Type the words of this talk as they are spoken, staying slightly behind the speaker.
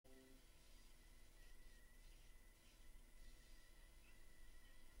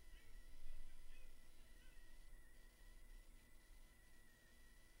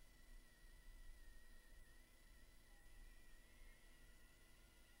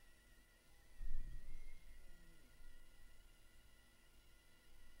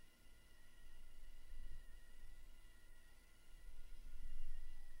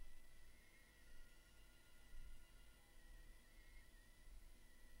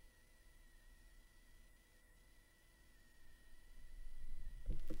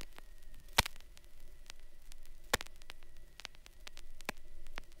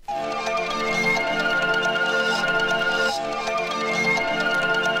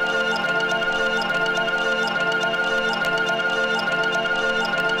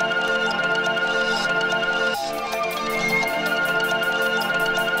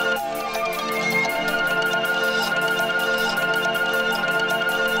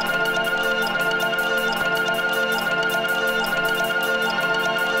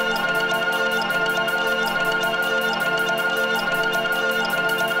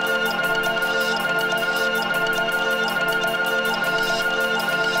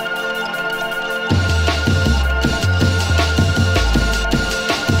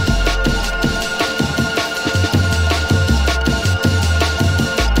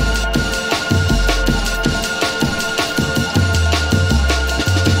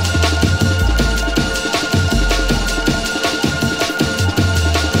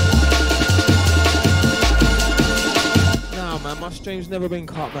never been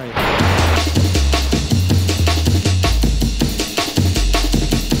cut, mate.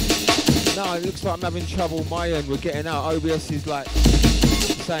 No, it looks like I'm having trouble on my end. We're getting out. OBS is like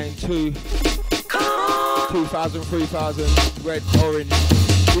saying 2,000, 3,000, red, orange.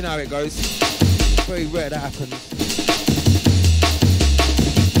 You know how it goes. Very rare that happens.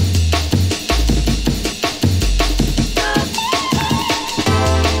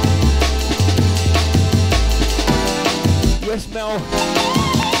 Yes, Mel.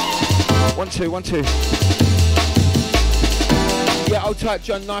 1, 2, 1, 2. Yeah, old type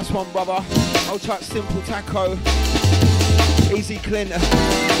John, nice one, brother. Old type Simple Taco. Easy Clint.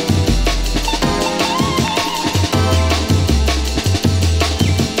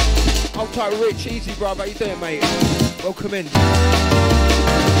 Old type Rich, easy, brother. How you doing, mate? Welcome in.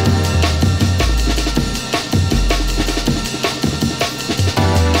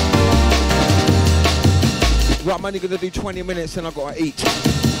 Right, I'm only going to do 20 minutes and I've got to eat.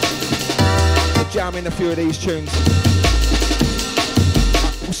 I'll jam in a few of these tunes.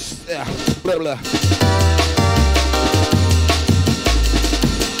 Blah, blah.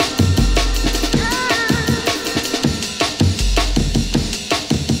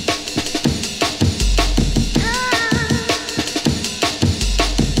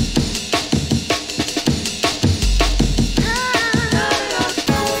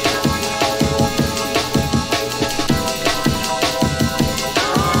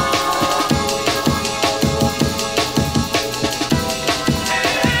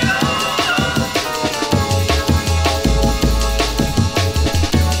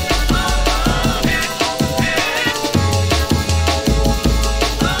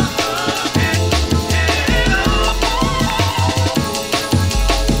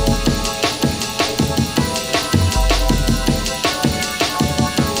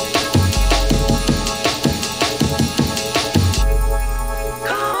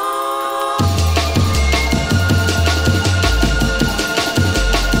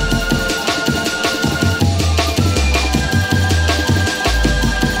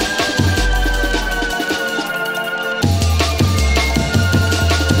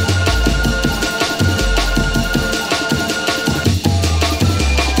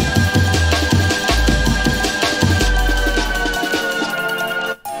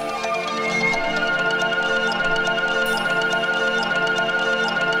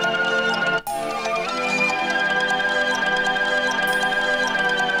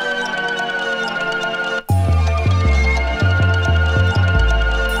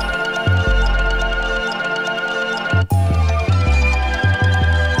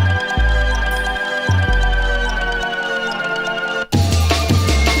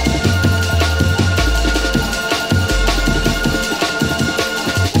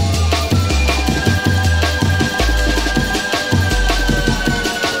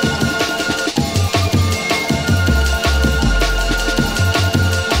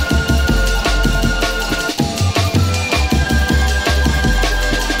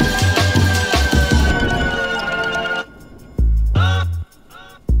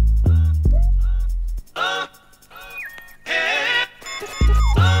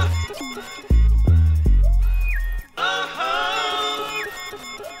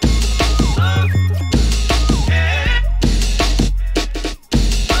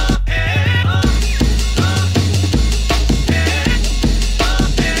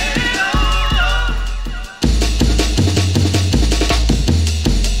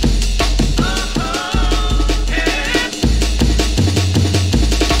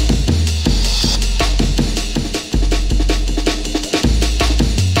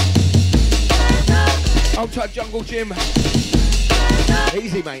 Jungle Gym.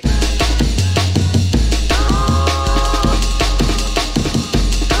 Easy, mate.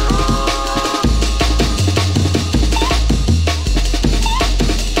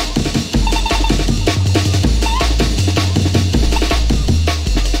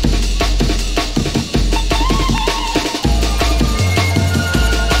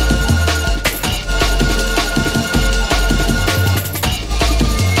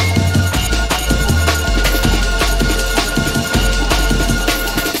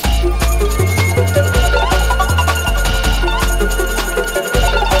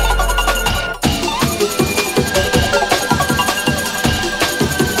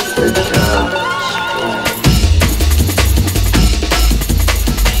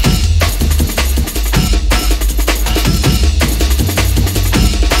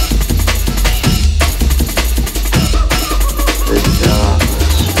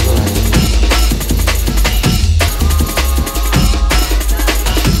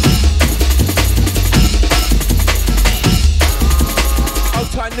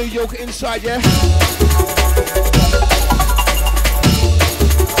 Lock it inside, yeah?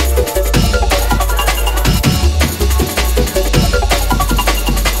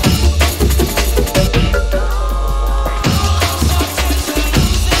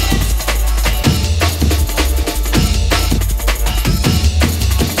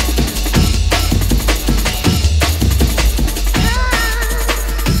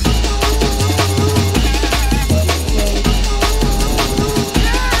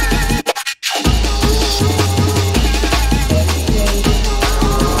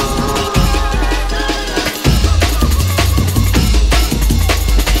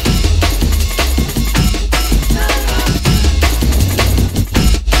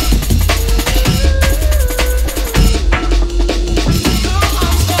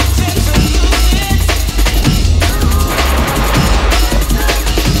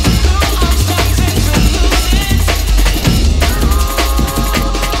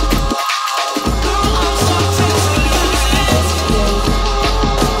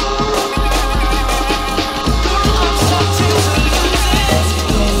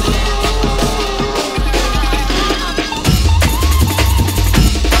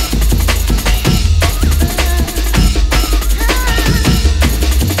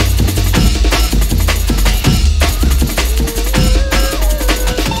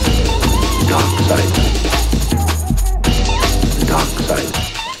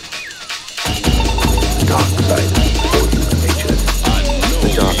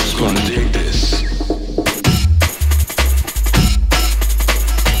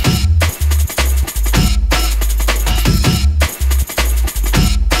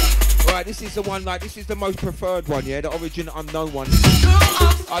 This is the most preferred one, yeah, the Origin Unknown one.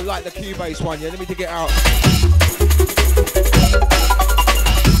 I like the Cubase one, yeah, let me dig it out.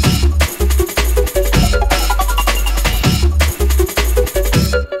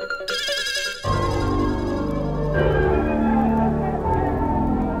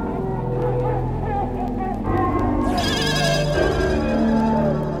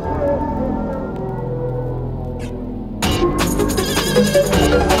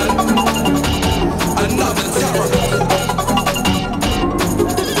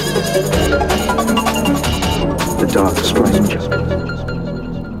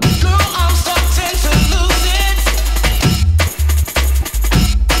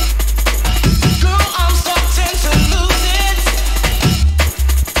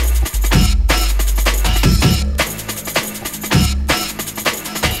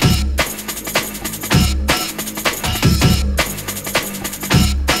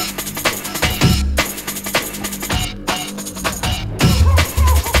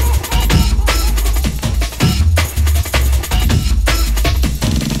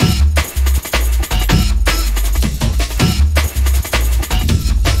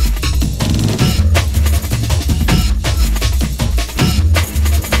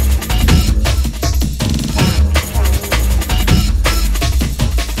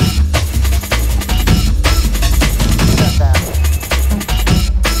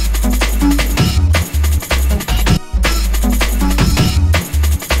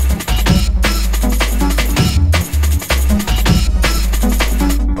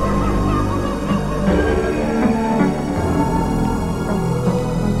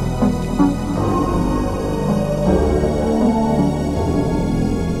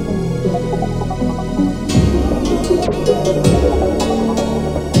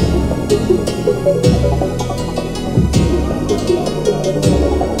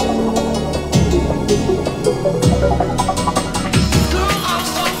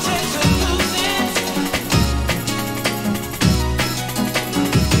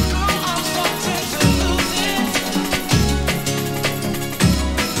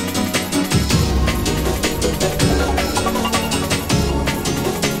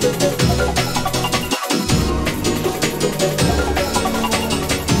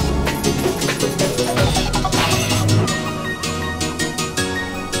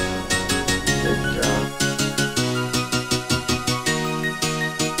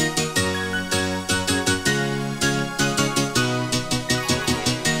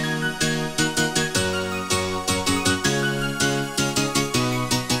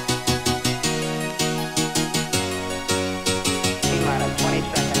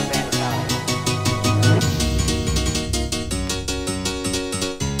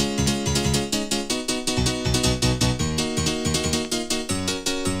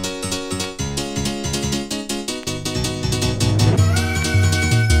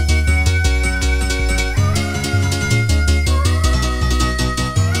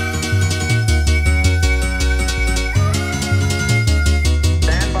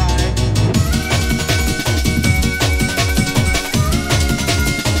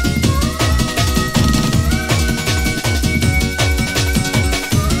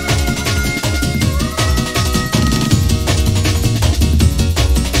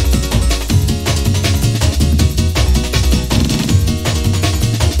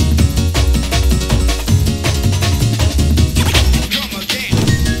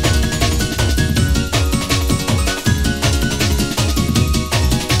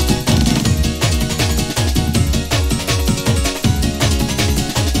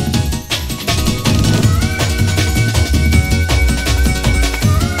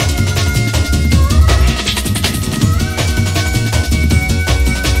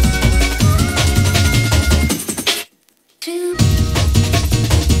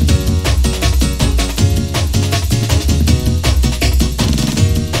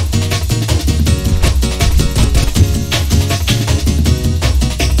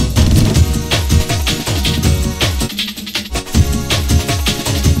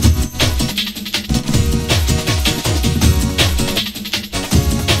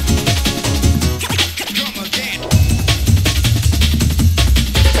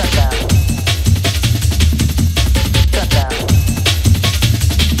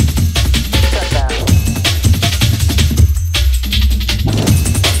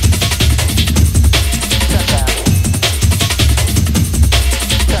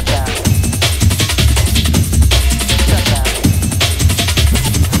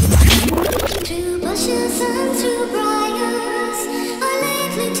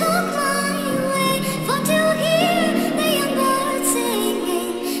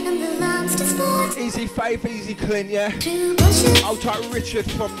 Easy Clint, yeah. I'll type Richard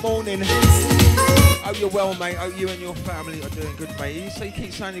from morning. Hope you're well, mate. Hope you and your family are doing good, mate. So you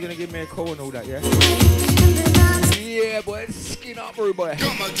keep saying you're gonna give me a call and all that, yeah? Yeah, boy. Skin up, rude boy.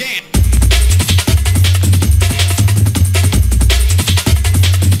 Come again.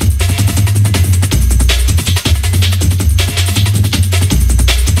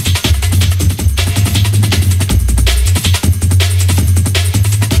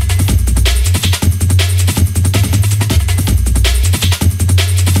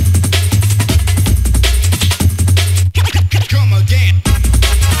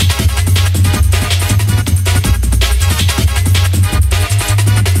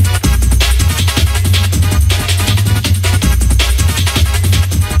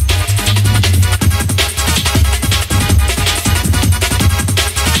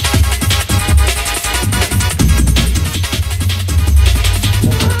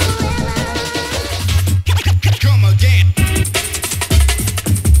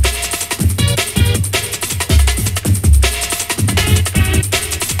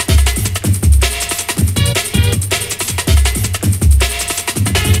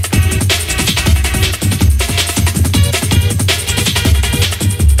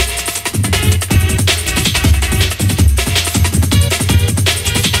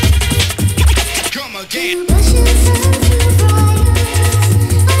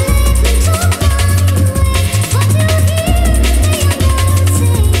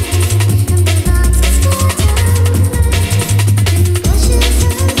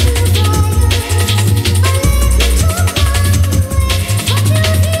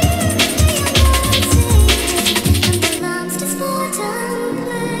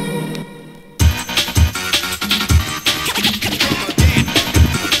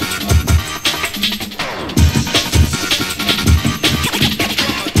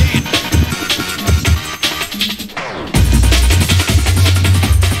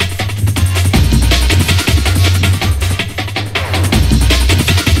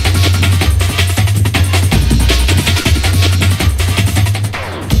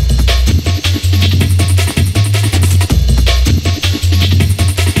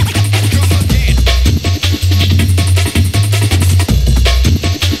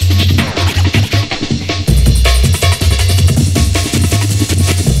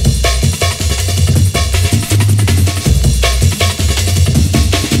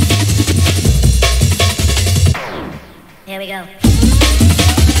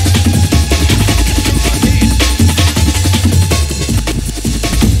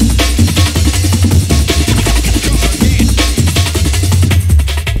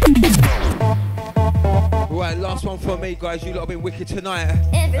 Guys, you lot have been wicked tonight.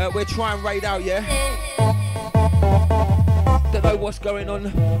 We're trying raid out, yeah? Don't know what's going on.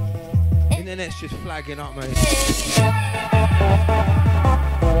 Internet's just flagging up, mate.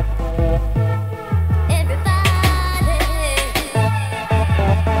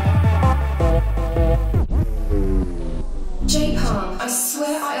 JPalm, I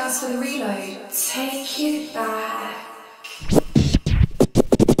swear I asked for the reload. Take it back.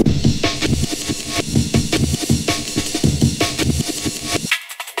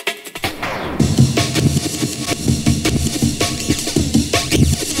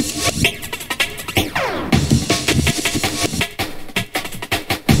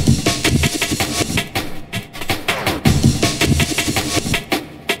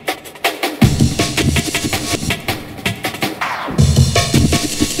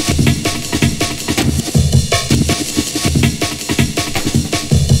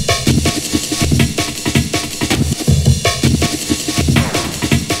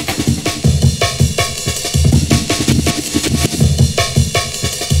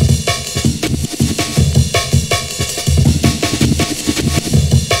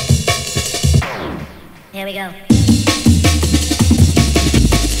 Here we go.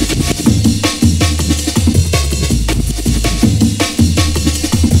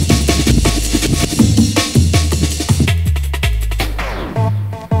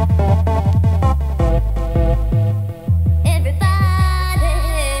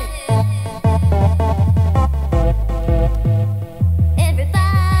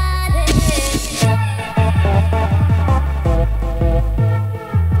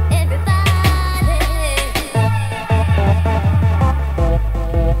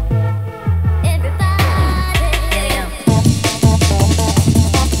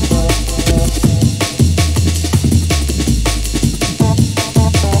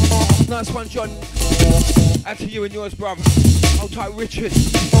 John, and to you and yours, brother. Hold tight, Richard.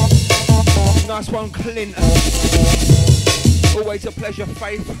 Nice one, Clint. Always a pleasure,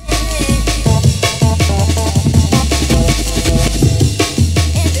 Faith.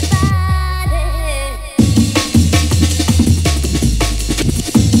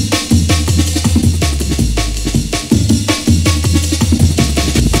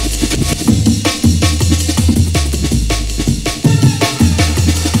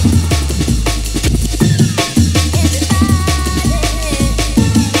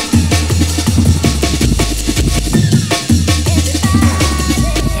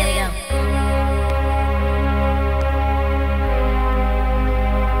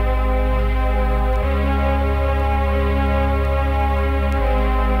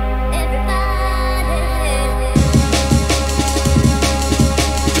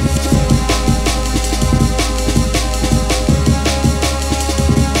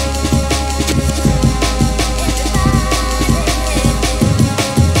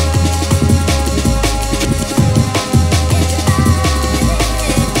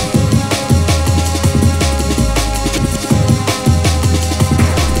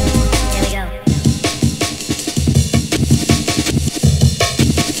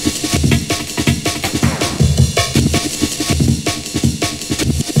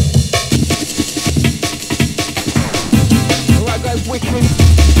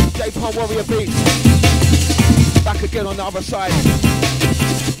 JPalm Warrior Beats. Back again on the other side.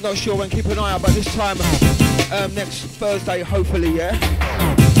 Not sure when, keep an eye out, but this time next Thursday, hopefully, yeah?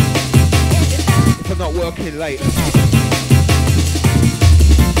 If I'm not working late.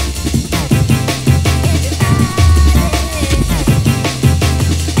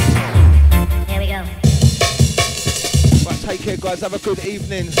 Here we go. Right, take care, guys. Have a good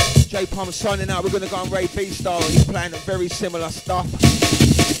evening. JPalm signing out. We're going to go and raid B-Star. He's playing very similar stuff.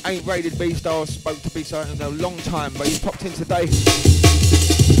 Ain't raided B-Star. Spoke to B-Star in a long time, but he's popped in today. So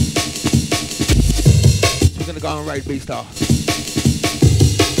we're going to go and raid B-Star.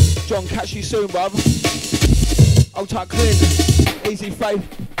 John, catch you soon, bruv. Old tight clean. Easy faith.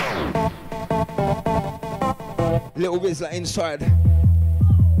 Little Rizzler inside.